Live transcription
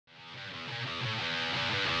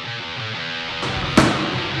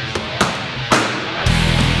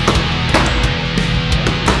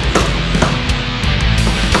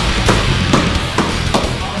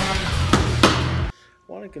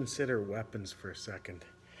consider weapons for a second.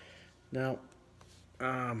 Now,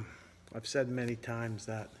 I've said many times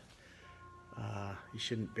that you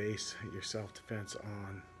shouldn't base your self-defense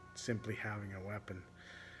on simply having a weapon.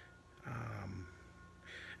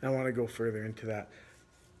 And I want to go further into that.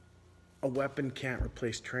 A weapon can't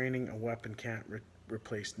replace training. A weapon can't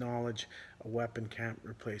replace knowledge. A weapon can't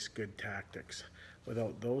replace good tactics.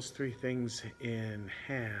 Without those three things in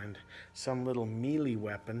hand, some little melee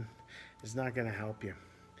weapon is not going to help you.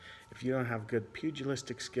 If you don't have good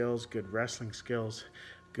pugilistic skills, good wrestling skills,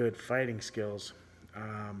 good fighting skills,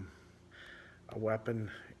 a weapon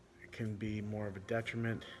can be more of a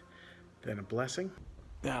detriment than a blessing.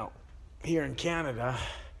 Now, here in Canada,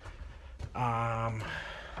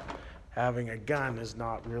 having a gun is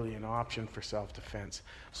not really an option for self-defense.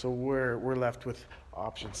 So we're left with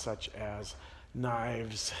options such as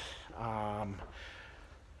knives,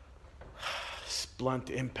 blunt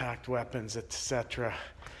impact weapons, etc.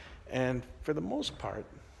 And for the most part,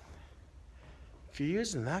 if you're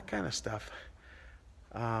using that kind of stuff,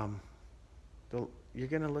 you're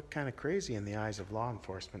going to look kind of crazy in the eyes of law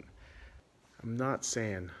enforcement. I'm not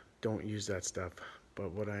saying don't use that stuff,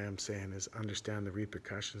 but what I am saying is understand the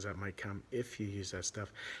repercussions that might come if you use that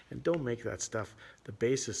stuff, and don't make that stuff the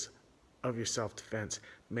basis of your self-defense.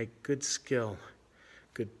 Make good skill,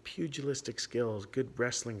 good pugilistic skills, good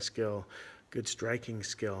wrestling skill, good striking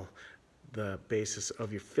skill the basis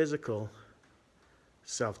of your physical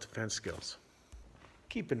self-defense skills.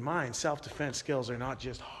 Keep in mind, self-defense skills are not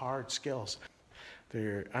just hard skills.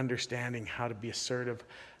 They're understanding how to be assertive.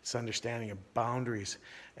 It's understanding of boundaries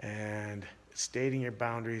and stating your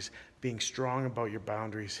boundaries, being strong about your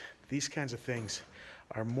boundaries. These kinds of things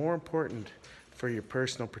are more important for your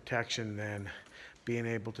personal protection than being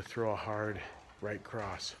able to throw a hard right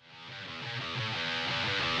cross.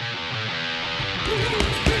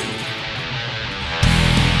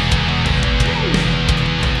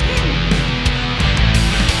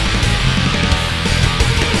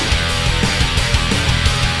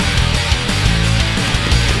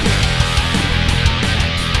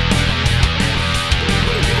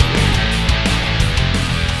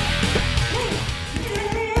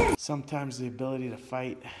 Sometimes the ability to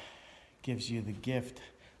fight gives you the gift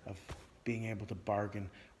of being able to bargain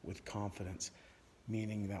with confidence,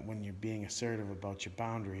 meaning that when you're being assertive about your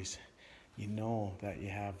boundaries, you know that you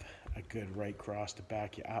have a good right cross to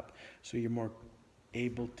back you up, so you're more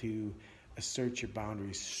able to assert your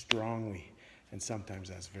boundaries strongly, and sometimes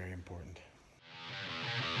that's very important.